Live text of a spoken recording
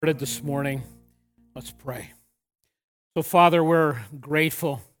Started this morning. Let's pray. So, Father, we're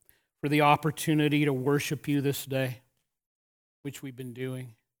grateful for the opportunity to worship you this day, which we've been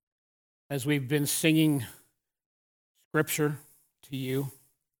doing, as we've been singing Scripture to you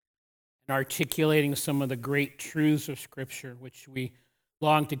and articulating some of the great truths of Scripture, which we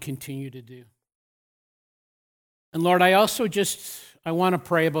long to continue to do. And Lord, I want to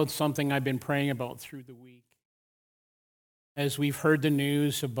pray about something I've been praying about through the week. As we've heard the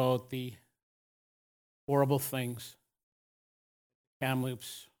news about the horrible things at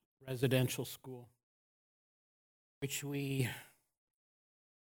Kamloops Residential School, which we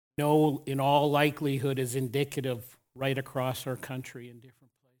know in all likelihood is indicative right across our country in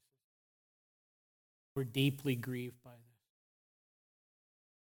different places. We're deeply grieved by this.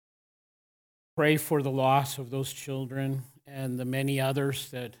 Pray for the loss of those children and the many others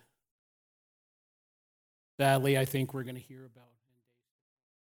that sadly, I think we're going to hear about.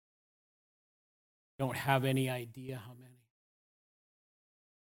 Don't have any idea how many.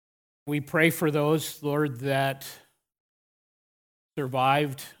 We pray for those, Lord, that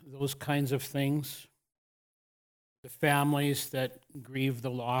survived those kinds of things, the families that grieve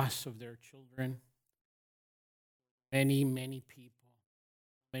the loss of their children, many, many people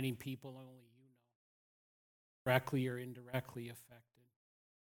only you know, directly or indirectly affected.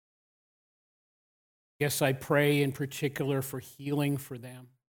 Yes, I pray in particular for healing for them.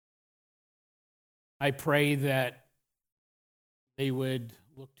 I pray that they would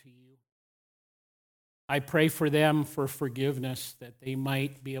look to you. I pray for them for forgiveness, that they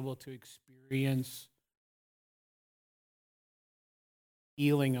might be able to experience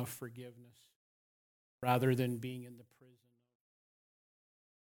healing of forgiveness rather than being in the prison.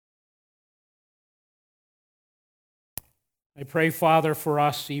 I pray, Father, for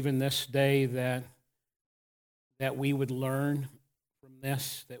us even this day that we would learn from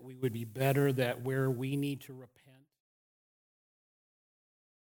this, that we would be better, that where we need to repent,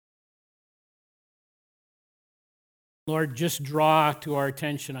 Lord, just draw to our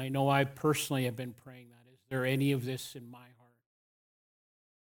attention. I know I personally have been praying that. Is there any of this in my heart?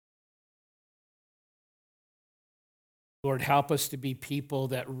 Lord, help us to be people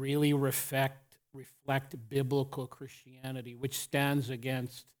that really reflect biblical Christianity, which stands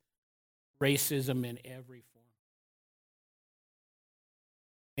against racism in every form.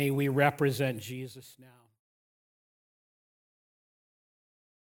 May we represent Jesus now.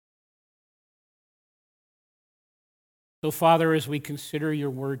 So, Father, as we consider your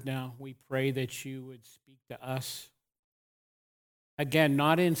word now, we pray that you would speak to us. Again,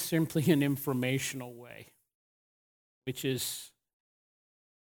 not in simply an informational way, which is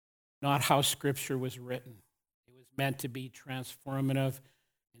not how Scripture was written. It was meant to be transformative,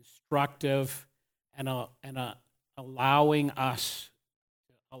 instructive, and allowing us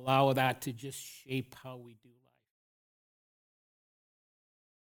to allow that to just shape how we do life.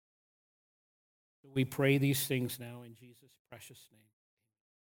 So we pray these things now in Jesus' precious name.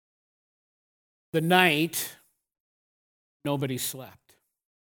 The night, nobody slept.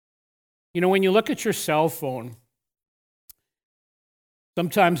 You know, when you look at your cell phone,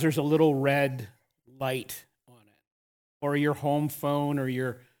 sometimes there's a little red light on it, or your home phone or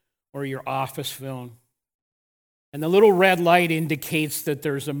your office phone. And the little red light indicates that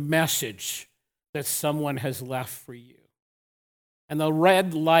there's a message that someone has left for you. And the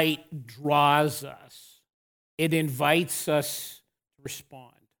red light draws us. It invites us to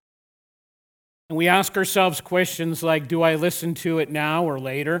respond. And we ask ourselves questions like, do I listen to it now or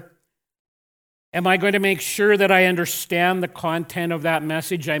later? Am I going to make sure that I understand the content of that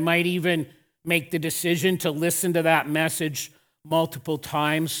message? I might even make the decision to listen to that message multiple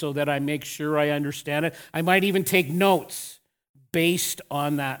times so that I make sure I understand it. I might even take notes based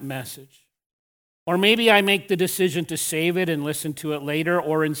on that message. Or maybe I make the decision to save it and listen to it later,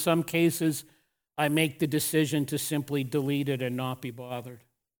 or in some cases, I make the decision to simply delete it and not be bothered.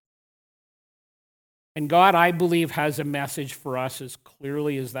 And God, I believe, has a message for us as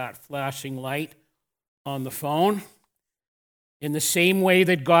clearly as that flashing light on the phone. In the same way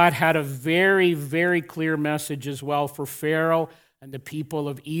that God had a very, very clear message as well for Pharaoh and the people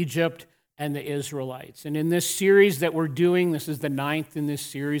of Egypt and the Israelites. And in this series that we're doing, this is the 9th in this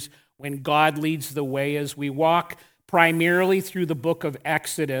series, when God leads the way, as we walk primarily through the book of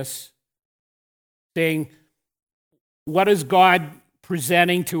Exodus, saying, what is God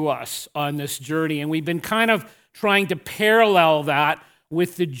presenting to us on this journey? And we've been kind of trying to parallel that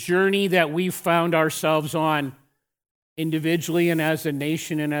with the journey that we found ourselves on individually and as a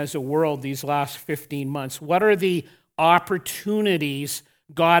nation and as a world these last 15 months. What are the opportunities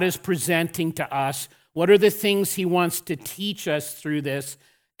God is presenting to us? What are the things he wants to teach us through this?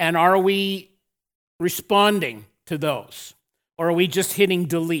 And are we responding to those? Or are we just hitting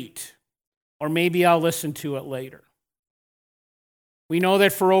delete? Or maybe I'll listen to it later. We know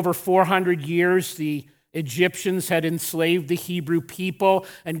that for over 400 years, the Egyptians had enslaved the Hebrew people,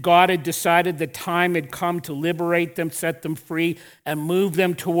 and God had decided the time had come to liberate them, set them free, and move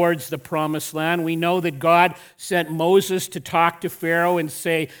them towards the promised land. We know that God sent Moses to talk to Pharaoh and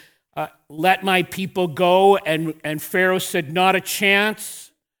say, let my people go. And Pharaoh said, not a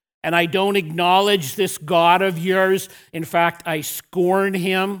chance. And I don't acknowledge this God of yours. In fact, I scorn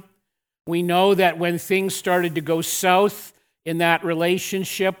him. We know that when things started to go south in that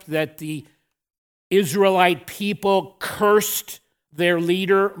relationship, that the Israelite people cursed their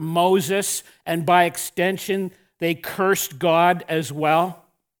leader, Moses, and by extension, they cursed God as well.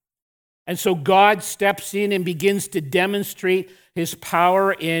 And so God steps in and begins to demonstrate his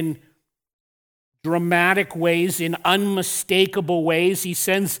power in dramatic ways, in unmistakable ways. He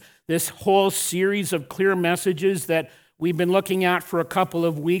sends this whole series of clear messages that we've been looking at for a couple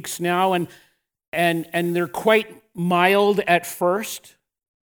of weeks now, and they're quite mild at first,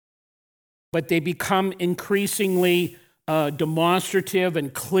 but they become increasingly demonstrative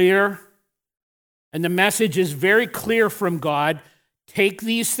and clear. And the message is very clear from God. Take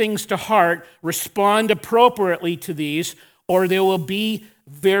these things to heart, respond appropriately to these, or there will be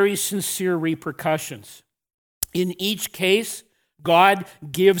very sincere repercussions. In each case, God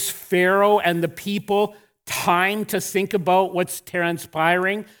gives Pharaoh and the people time to think about what's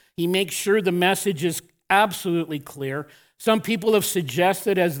transpiring. He makes sure the message is absolutely clear. Some people have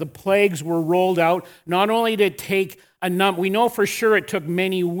suggested as the plagues were rolled out, not only did it take we know for sure it took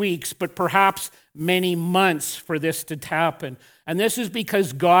many weeks, but perhaps many months for this to happen. And this is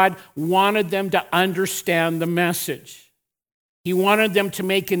because God wanted them to understand the message. He wanted them to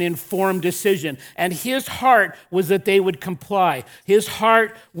make an informed decision. And his heart was that they would comply. His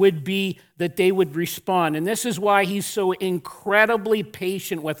heart would be that they would respond. And this is why he's so incredibly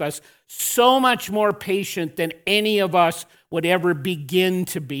patient with us, so much more patient than any of us would ever begin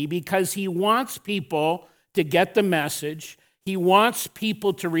to be, because he wants people to get the message. He wants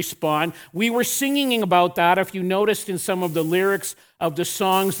people to respond. We were singing about that, if you noticed in some of the lyrics of the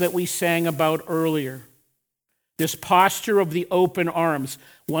songs that we sang about earlier. This posture of the open arms.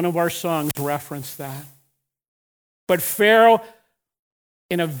 One of our songs referenced that. But Pharaoh,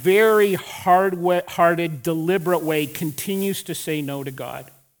 in a very hard-hearted, deliberate way, continues to say no to God.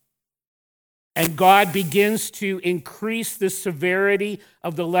 And God begins to increase the severity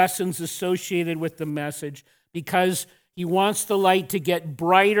of the lessons associated with the message, because he wants the light to get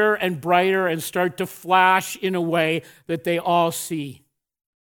brighter and brighter and start to flash in a way that they all see.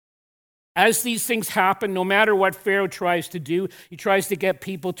 As these things happen, no matter what Pharaoh tries to do, he tries to get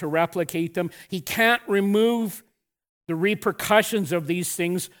people to replicate them. He can't remove the repercussions of these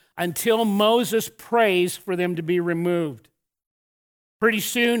things until Moses prays for them to be removed. Pretty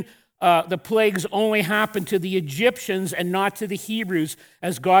soon, the plagues only happen to the Egyptians and not to the Hebrews,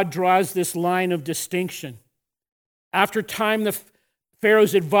 as God draws this line of distinction. After time, the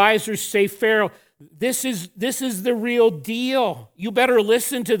Pharaoh's advisors say, Pharaoh, this is the real deal. You better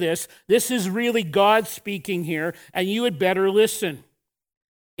listen to this. This is really God speaking here, and you had better listen.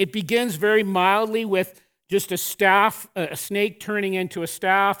 It begins very mildly with just a staff, a snake turning into a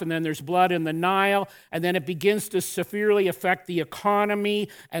staff, and then there's blood in the Nile, and then it begins to severely affect the economy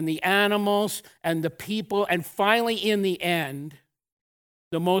and the animals and the people, and finally, in the end,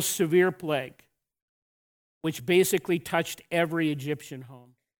 the most severe plague, which basically touched every Egyptian home,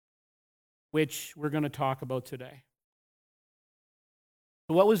 which we're going to talk about today.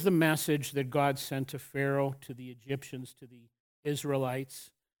 So what was the message that God sent to Pharaoh, to the Egyptians, to the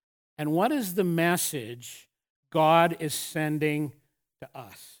Israelites? And what is the message God is sending to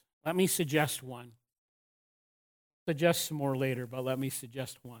us? Let me suggest one. Suggest some more later, but let me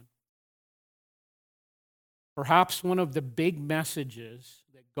suggest one. Perhaps one of the big messages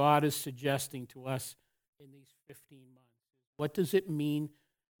that God is suggesting to us in these 15 months. What does it mean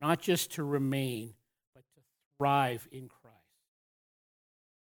not just to remain, but to thrive in Christ?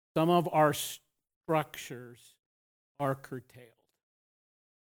 Some of our structures are curtailed.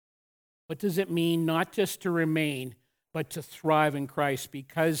 What does it mean not just to remain, but to thrive in Christ?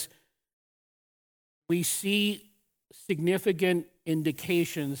 Because we see significant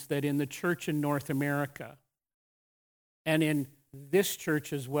indications that in the church in North America, and in this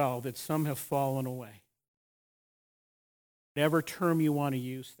church as well, that some have fallen away. Whatever term you want to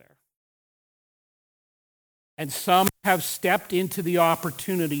use there. And some have stepped into the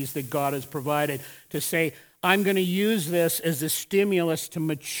opportunities that God has provided to say, I'm going to use this as a stimulus to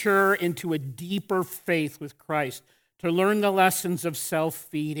mature into a deeper faith with Christ, to learn the lessons of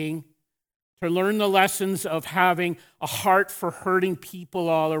self-feeding, to learn the lessons of having a heart for hurting people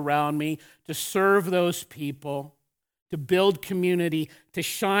all around me, to serve those people, to build community, to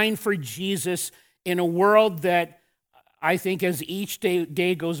shine for Jesus in a world that I think as each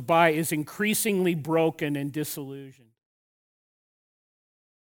day goes by is increasingly broken and disillusioned.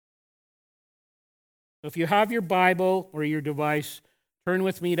 So if you have your Bible or your device, turn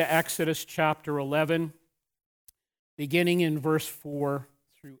with me to Exodus chapter 11, beginning in verse 4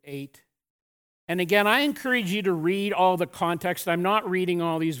 through 8. And again, I encourage you to read all the context. I'm not reading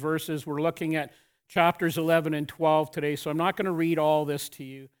all these verses. We're looking at chapters 11 and 12 today, so I'm not going to read all this to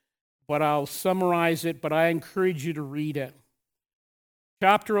you, but I'll summarize it, but I encourage you to read it.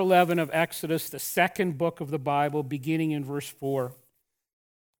 Chapter 11 of Exodus, the second book of the Bible, beginning in verse 4.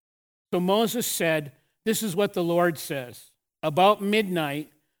 So Moses said, "This is what the Lord says. About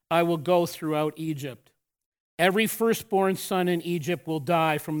midnight, I will go throughout Egypt. Every firstborn son in Egypt will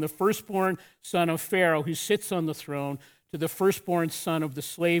die, from the firstborn son of Pharaoh who sits on the throne to the firstborn son of the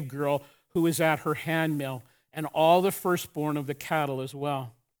slave girl who is at her handmill, and all the firstborn of the cattle as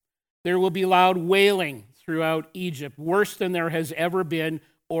well. There will be loud wailing throughout Egypt, worse than there has ever been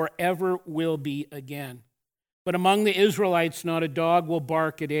or ever will be again. But among the Israelites, not a dog will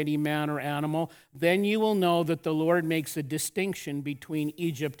bark at any man or animal. Then you will know that the Lord makes a distinction between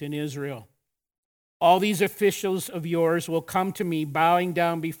Egypt and Israel. All these officials of yours will come to me, bowing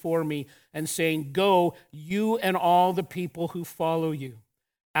down before me and saying, 'Go, you and all the people who follow you.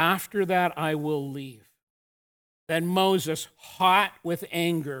 After that, I will leave.' Then Moses, hot with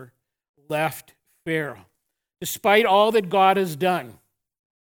anger, left Pharaoh. Despite all that God has done,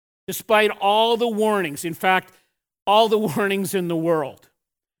 despite all the warnings, in fact, all the warnings in the world,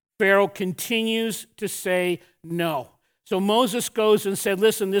 Pharaoh continues to say no. So Moses goes and said,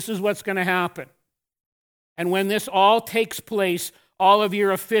 'Listen, this is what's going to happen. And when this all takes place, all of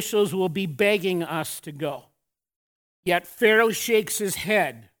your officials will be begging us to go.' Yet Pharaoh shakes his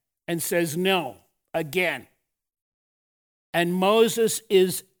head and says no again. And Moses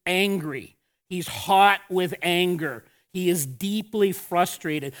is angry. He's hot with anger. He is deeply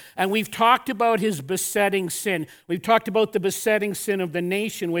frustrated. And we've talked about his besetting sin. We've talked about the besetting sin of the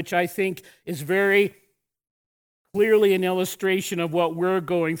nation, which I think is very clearly an illustration of what we're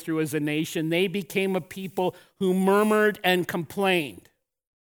going through as a nation. They became a people who murmured and complained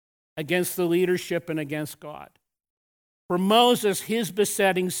against the leadership and against God. For Moses, his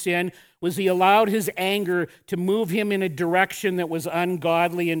besetting sin was he allowed his anger to move him in a direction that was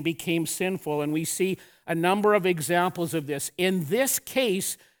ungodly and became sinful. And we see a number of examples of this. In this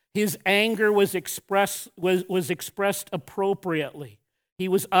case, his anger was expressed appropriately. He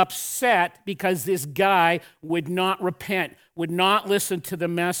was upset because this guy would not repent, would not listen to the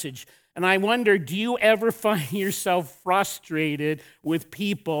message. And I wonder, do you ever find yourself frustrated with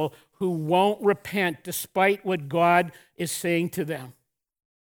people who won't repent despite what God is saying to them?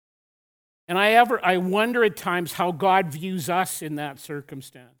 And I wonder at times how God views us in that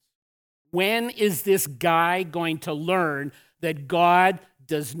circumstance. When is this guy going to learn that God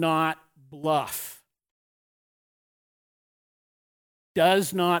does not bluff?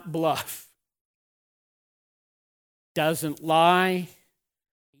 Does not bluff. Doesn't lie.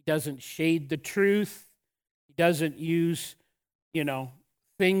 He doesn't shade the truth. He doesn't use,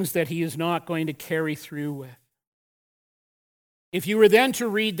 things that he is not going to carry through with. If you were then to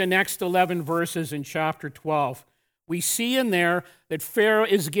read the next 11 verses in chapter 12, we see in there that Pharaoh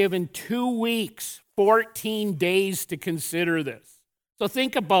is given 2 weeks, 14 days to consider this. So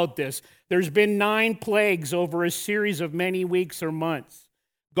think about this. There's been 9 plagues over a series of many weeks or months.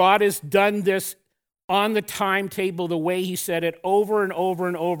 God has done this on the timetable the way he said it over and over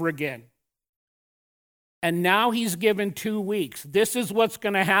and over again. And now he's given 2 weeks. This is what's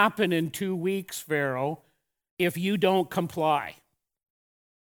going to happen in 2 weeks, Pharaoh, if you don't comply.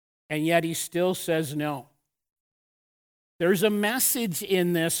 And yet he still says no. There's a message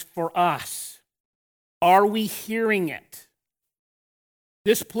in this for us. Are we hearing it?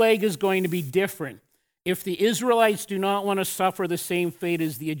 This plague is going to be different. If the Israelites do not want to suffer the same fate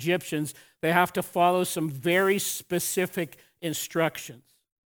as the Egyptians, they have to follow some very specific instructions.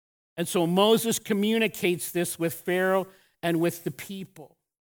 And so Moses communicates this with Pharaoh and with the people.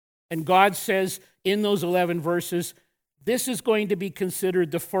 And God says in those 11 verses, this is going to be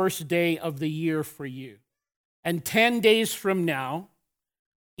considered the first day of the year for you. And 10 days from now,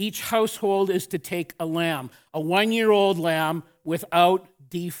 each household is to take a lamb, a 1-year-old lamb without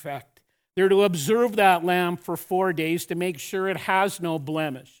defect. They're to observe that lamb for 4 days to make sure it has no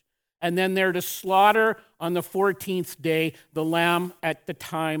blemish. And then they're to slaughter on the 14th day the lamb at the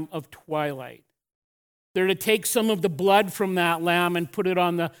time of twilight. They're to take some of the blood from that lamb and put it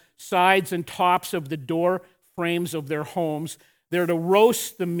on the sides and tops of the door frames of their homes. They're to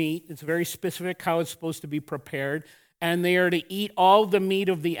roast the meat. It's very specific how it's supposed to be prepared. And they are to eat all the meat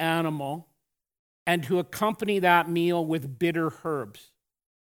of the animal and to accompany that meal with bitter herbs.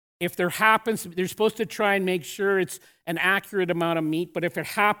 If there happens, they're supposed to try and make sure it's an accurate amount of meat, but if it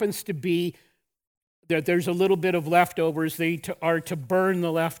happens to be that there's a little bit of leftovers, they are to burn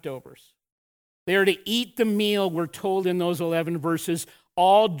the leftovers. They are to eat the meal, we're told in those 11 verses,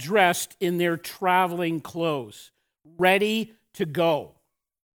 all dressed in their traveling clothes, ready to go.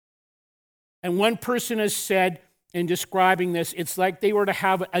 And one person has said in describing this, it's like they were to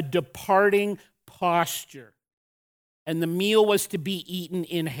have a departing posture. And the meal was to be eaten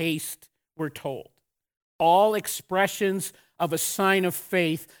in haste, we're told. All expressions of a sign of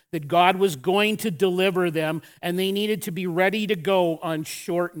faith that God was going to deliver them, and they needed to be ready to go on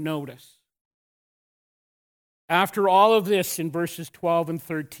short notice. After all of this, in verses 12 and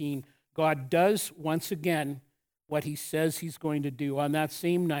 13, God does once again what he says he's going to do. On that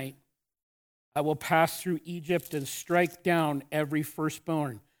same night, I will pass through Egypt and strike down every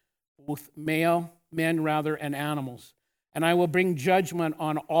firstborn, both men and animals. And I will bring judgment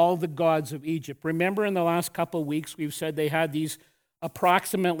on all the gods of Egypt. Remember in the last couple of weeks, we've said they had these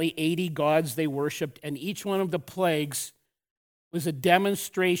approximately 80 gods they worshiped, and each one of the plagues was a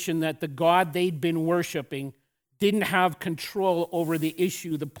demonstration that the God they'd been worshiping didn't have control over the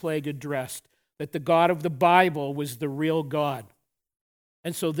issue the plague addressed, that the God of the Bible was the real God.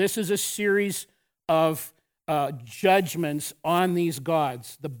 And so this is a series of judgments on these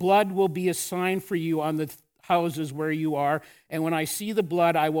gods. The blood will be a sign for you on the houses where you are, and when I see the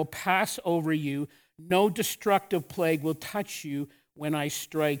blood, I will pass over you. No destructive plague will touch you when I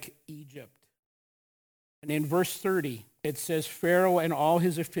strike Egypt. And in verse 30, it says, Pharaoh and all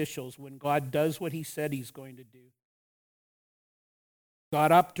his officials, when God does what he said he's going to do,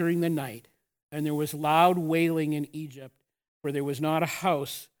 got up during the night, and there was loud wailing in Egypt, for there was not a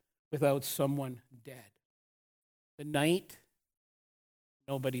house without someone dead. The night,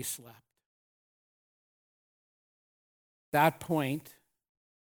 nobody slept. At that point,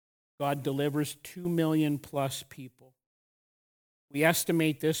 God delivers 2 million plus people. We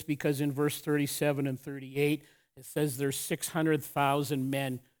estimate this because in verse 37 and 38, it says there's 600,000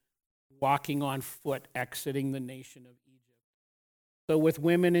 men walking on foot exiting the nation of Egypt. So with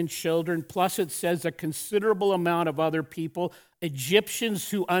women and children, plus it says a considerable amount of other people, Egyptians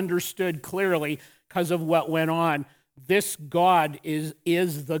who understood clearly because of what went on, this God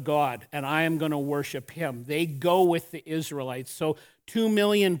is the God, and I am going to worship him. They go with the Israelites. So 2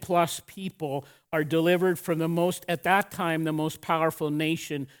 million plus people are delivered from at that time, the most powerful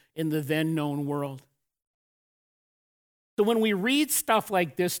nation in the then known world. So when we read stuff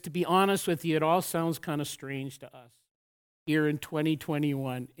like this, to be honest with you, it all sounds kind of strange to us here in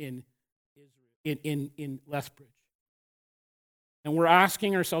 2021 in Israel, in Lethbridge. And we're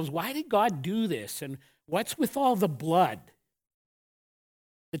asking ourselves, why did God do this? And what's with all the blood?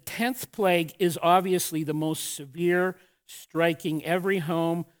 The 10th plague is obviously the most severe, striking every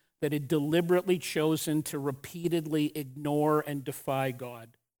home that had deliberately chosen to repeatedly ignore and defy God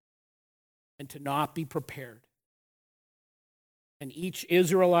and to not be prepared. And each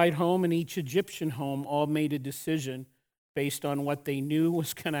Israelite home and each Egyptian home all made a decision based on what they knew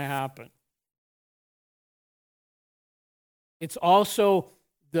was going to happen. It's also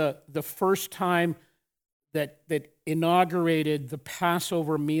the first time that inaugurated the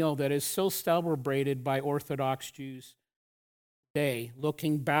Passover meal that is still celebrated by Orthodox Jews today,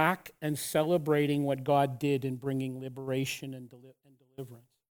 looking back and celebrating what God did in bringing liberation and deliverance.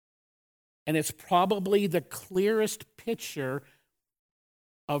 And it's probably the clearest picture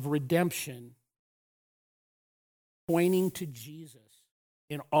of redemption pointing to Jesus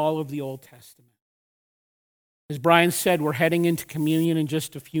in all of the Old Testament. As Brian said, we're heading into communion in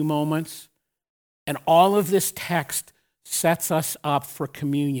just a few moments, and all of this text sets us up for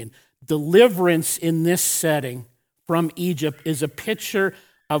communion. Deliverance in this setting from Egypt is a picture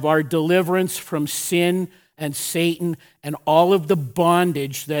of our deliverance from sin and Satan and all of the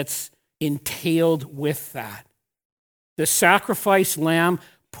bondage that's entailed with that. The sacrificed lamb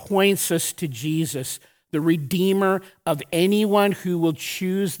points us to Jesus, the Redeemer of anyone who will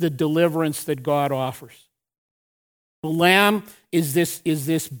choose the deliverance that God offers. The lamb is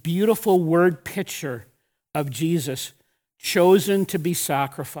this beautiful word picture of Jesus, chosen to be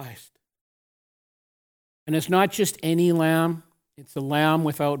sacrificed. And it's not just any lamb, it's a lamb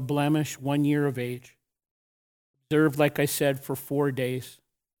without blemish, 1 year of age, observed, like I said, for 4 days.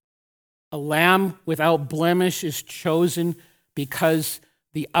 A lamb without blemish is chosen because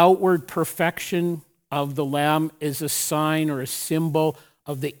the outward perfection of the Lamb is a sign or a symbol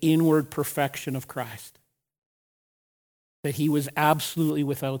of the inward perfection of Christ, that he was absolutely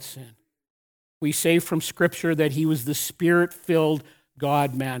without sin. We say from Scripture that he was the Spirit-filled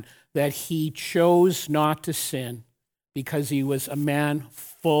God-man, that he chose not to sin because he was a man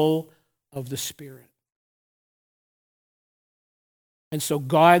full of the Spirit. And so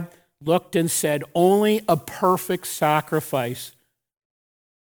God looked and said, only a perfect sacrifice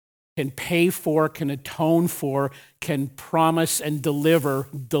can pay for, can atone for, can promise and deliver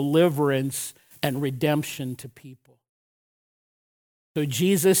deliverance and redemption to people. So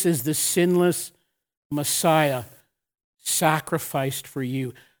Jesus is the sinless Messiah sacrificed for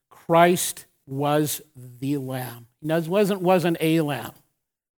you. Christ was the Lamb. He wasn't a lamb.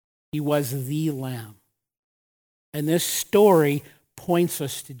 He was the Lamb. And this story points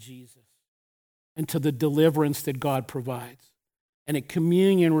us to Jesus and to the deliverance that God provides. And at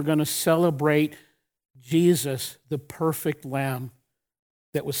communion, we're going to celebrate Jesus, the perfect Lamb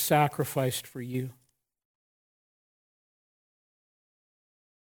that was sacrificed for you.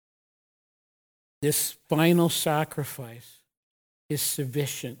 This final sacrifice is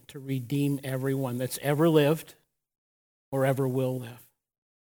sufficient to redeem everyone that's ever lived or ever will live.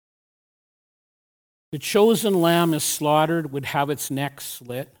 The chosen lamb is slaughtered, would have its neck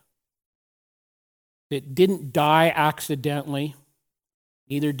slit. It didn't die accidentally,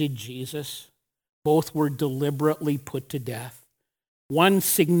 neither did Jesus. Both were deliberately put to death. One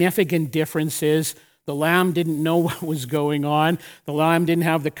significant difference is the lamb didn't know what was going on. The lamb didn't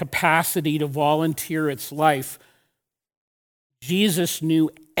have the capacity to volunteer its life. Jesus knew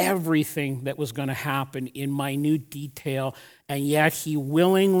everything that was going to happen in minute detail, and yet he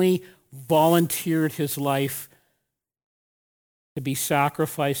willingly volunteered his life to be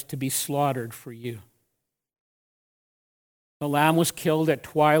sacrificed, to be slaughtered for you. The lamb was killed at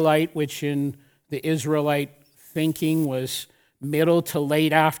twilight, which in the Israelite thinking was middle to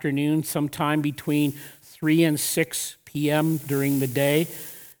late afternoon, sometime between 3 and 6 p.m. during the day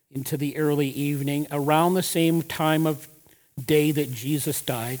into the early evening, around the same time of day that Jesus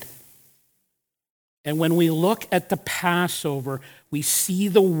died. And when we look at the Passover, we see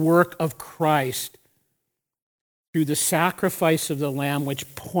the work of Christ through the sacrifice of the Lamb,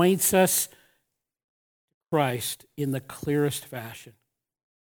 which points us to Christ in the clearest fashion.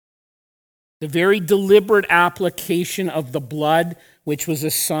 The very deliberate application of the blood, which was a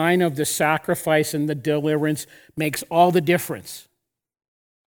sign of the sacrifice and the deliverance, makes all the difference.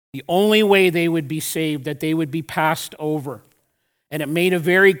 The only way they would be saved, that they would be passed over. And it made a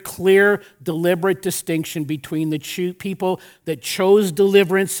very clear, deliberate distinction between the people that chose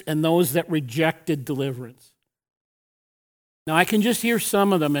deliverance and those that rejected deliverance. Now, I can just hear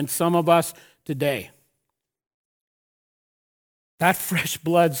some of them and some of us today. That fresh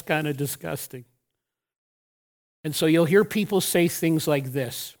blood's kind of disgusting. And so you'll hear people say things like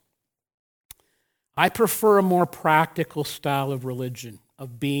this: I prefer a more practical style of religion,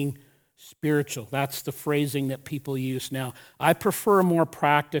 of being spiritual. That's the phrasing that people use now. I prefer a more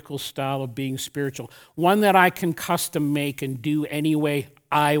practical style of being spiritual, one that I can custom make and do any way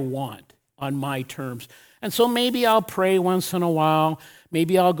I want on my terms. And so maybe I'll pray once in a while,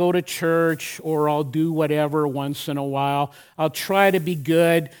 maybe I'll go to church, or I'll do whatever once in a while. I'll try to be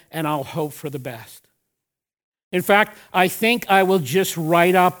good, and I'll hope for the best. In fact, I think I will just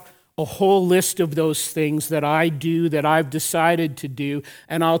write up a whole list of those things that I do, that I've decided to do,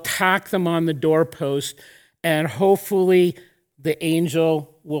 and I'll tack them on the doorpost, and hopefully the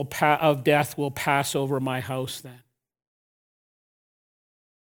angel of death will pass over my house then.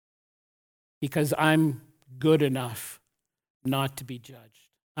 Because I'm good enough not to be judged.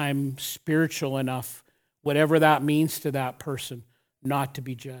 I'm spiritual enough, whatever that means to that person, not to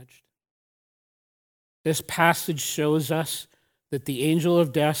be judged. This passage shows us that the angel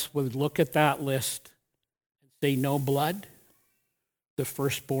of death would look at that list and say, no blood, the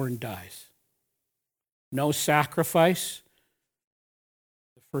firstborn dies. No sacrifice,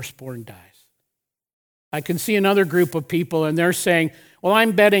 the firstborn dies. I can see another group of people, and they're saying, well,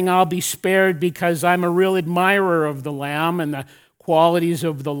 I'm betting I'll be spared because I'm a real admirer of the Lamb and the qualities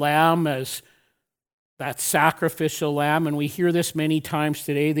of the Lamb as that sacrificial Lamb. And we hear this many times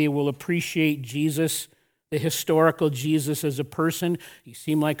today. They will appreciate Jesus, the historical Jesus, as a person. He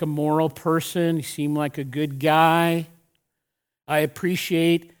seemed like a moral person. He seemed like a good guy. I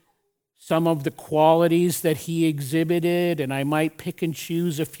appreciate some of the qualities that he exhibited, and I might pick and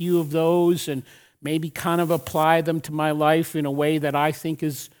choose a few of those and maybe kind of apply them to my life in a way that I think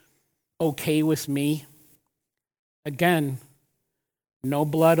is okay with me. Again, no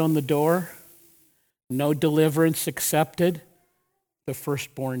blood on the door, no deliverance accepted, the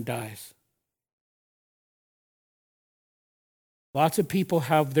firstborn dies. Lots of people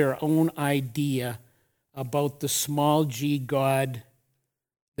have their own idea about the small g God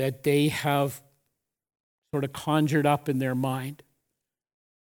that they have sort of conjured up in their mind,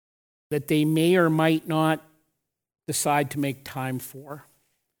 that they may or might not decide to make time for,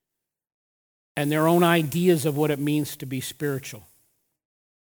 and their own ideas of what it means to be spiritual.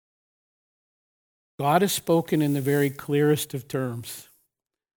 God has spoken in the very clearest of terms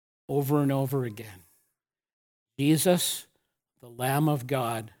over and over again. Jesus, the Lamb of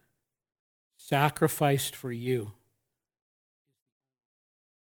God, sacrificed for you.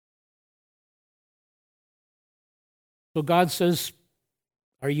 So God says,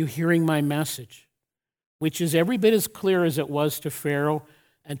 are you hearing my message? Which is every bit as clear as it was to Pharaoh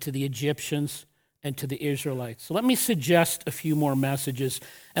and to the Egyptians and to the Israelites. So let me suggest a few more messages.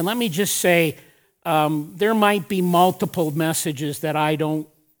 And let me just say, there might be multiple messages that I don't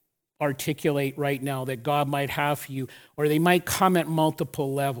articulate right now that God might have for you, or they might come at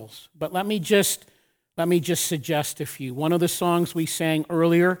multiple levels. But let me just suggest a few. One of the songs we sang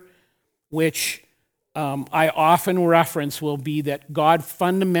earlier, which I often reference, will be that God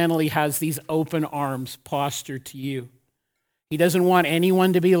fundamentally has these open arms postured to you. He doesn't want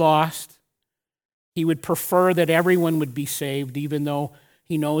anyone to be lost. He would prefer that everyone would be saved, even though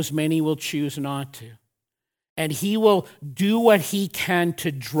he knows many will choose not to. And he will do what he can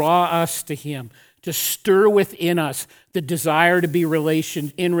to draw us to him, to stir within us the desire to be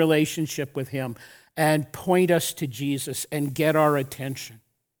in relationship with him and point us to Jesus and get our attention.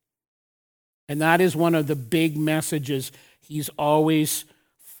 And that is one of the big messages he's always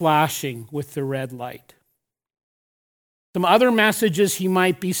flashing with the red light. Some other messages he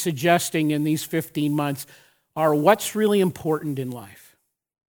might be suggesting in these 15 months are what's really important in life.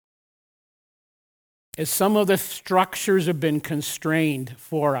 As some of the structures have been constrained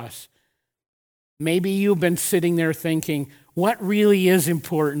for us, maybe you've been sitting there thinking, what really is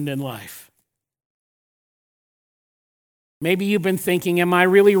important in life? Maybe you've been thinking, am I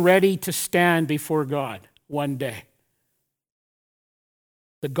really ready to stand before God one day?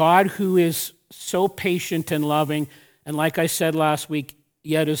 The God who is so patient and loving, and like I said last week,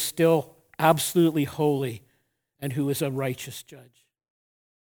 yet is still absolutely holy, and who is a righteous judge,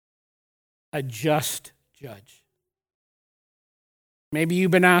 a just judge. Maybe you've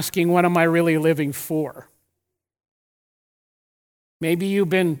been asking, what am I really living for? Maybe you've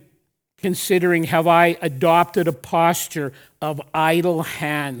been considering, have I adopted a posture of idle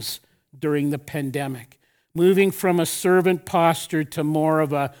hands during the pandemic, moving from a servant posture to more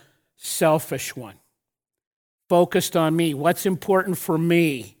of a selfish one, focused on me, what's important for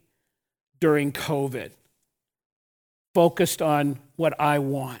me during COVID, focused on what I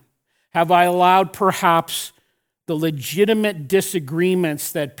want? Have I allowed perhaps the legitimate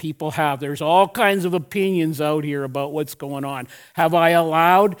disagreements that people have? There's all kinds of opinions out here about what's going on. Have I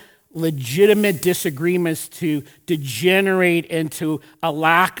allowed legitimate disagreements to degenerate into a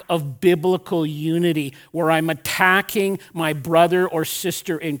lack of biblical unity where I'm attacking my brother or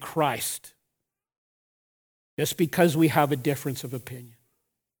sister in Christ just because we have a difference of opinion?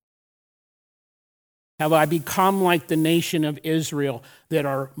 Have I become like the nation of Israel that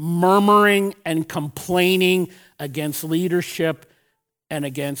are murmuring and complaining against leadership and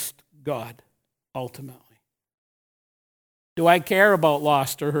against God ultimately? Do I care about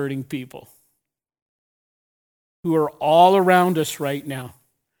lost or hurting people who are all around us right now?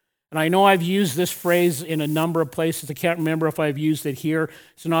 And I know I've used this phrase in a number of places. I can't remember if I've used it here.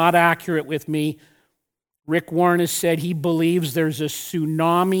 It's not accurate with me. Rick Warren has said he believes there's a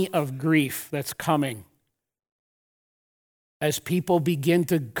tsunami of grief that's coming as people begin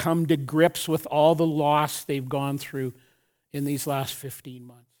to come to grips with all the loss they've gone through in these last 15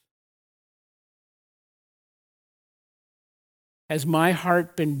 months. Has my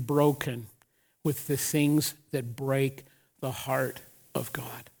heart been broken with the things that break the heart of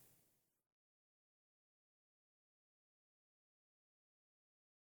God?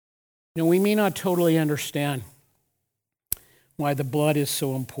 You know, we may not totally understand why the blood is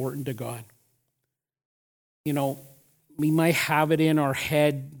so important to God. You know, we might have it in our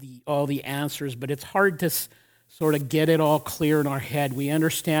head, all the answers, but it's hard to sort of get it all clear in our head. We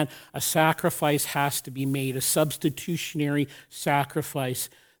understand a sacrifice has to be made, a substitutionary sacrifice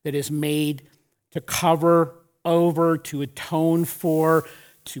that is made to cover over, to atone for,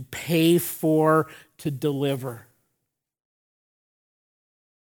 to pay for, to deliver.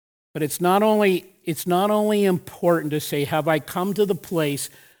 But it's not only important to say, have I come to the place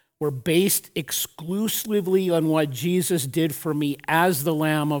where, based exclusively on what Jesus did for me as the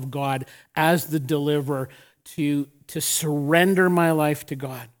Lamb of God, as the deliverer, to surrender my life to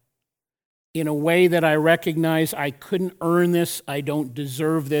God, in a way that I recognize I couldn't earn this, I don't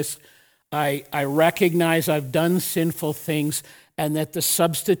deserve this. I recognize I've done sinful things and that the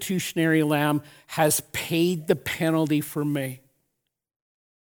substitutionary lamb has paid the penalty for me.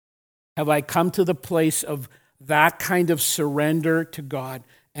 Have I come to the place of that kind of surrender to God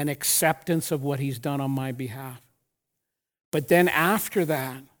and acceptance of what he's done on my behalf? But then after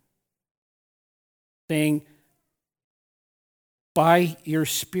that, saying, by your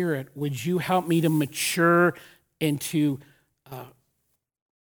Spirit, would you help me to mature into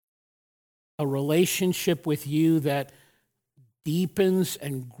a relationship with you that deepens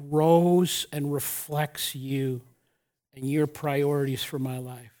and grows and reflects you and your priorities for my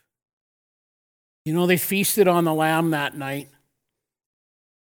life? You know, they feasted on the lamb that night,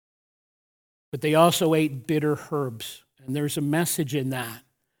 but they also ate bitter herbs, and there's a message in that.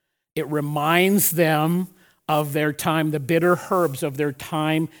 It reminds them of their time, the bitter herbs of their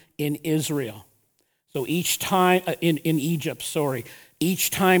time in Israel. So each time, in Egypt,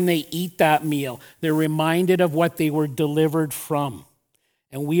 each time they eat that meal, they're reminded of what they were delivered from.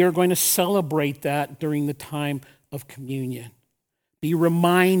 And we are going to celebrate that during the time of communion. Be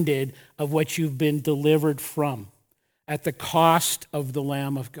reminded of what you've been delivered from at the cost of the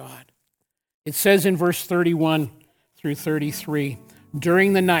Lamb of God. It says in verse 31 through 33,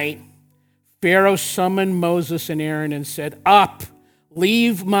 during the night, Pharaoh summoned Moses and Aaron and said, "Up,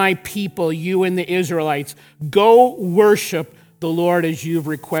 leave my people, you and the Israelites. Go worship the Lord as you've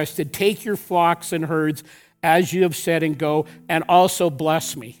requested. Take your flocks and herds as you have said and go, and also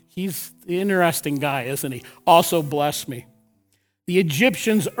bless me." He's an interesting guy, isn't he? Also bless me. The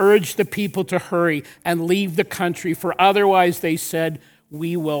Egyptians urged the people to hurry and leave the country, for otherwise, they said,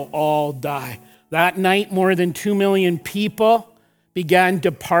 we will all die. That night, more than 2 million people began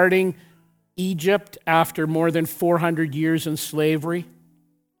departing Egypt after more than 400 years in slavery,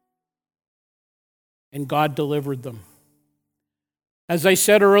 and God delivered them. As I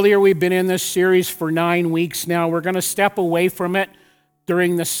said earlier, we've been in this series for 9 weeks now. We're going to step away from it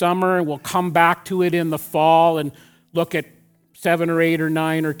during the summer, and we'll come back to it in the fall and look at 7 or 8 or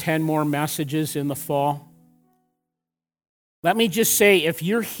 9 or 10 more messages in the fall. Let me just say, if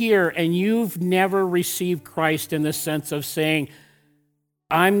you're here and you've never received Christ in the sense of saying,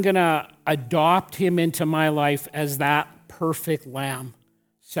 I'm going to adopt him into my life as that perfect lamb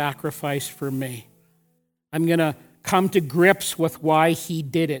sacrificed for me. I'm going to come to grips with why he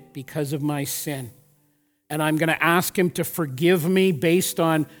did it because of my sin. And I'm going to ask him to forgive me based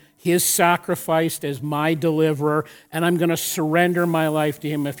on his sacrifice as my deliverer. And I'm going to surrender my life to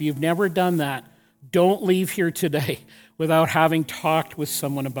him. If you've never done that, don't leave here today without having talked with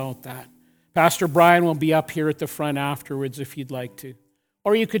someone about that. Pastor Brian will be up here at the front afterwards if you'd like to.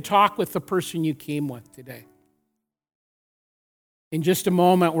 Or you could talk with the person you came with today. In just a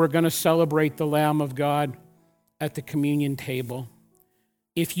moment, we're going to celebrate the Lamb of God at the communion table.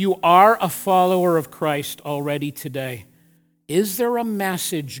 If you are a follower of Christ already today, is there a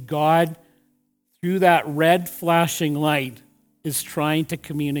message God, through that red flashing light, is trying to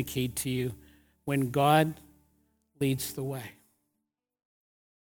communicate to you when God leads the way?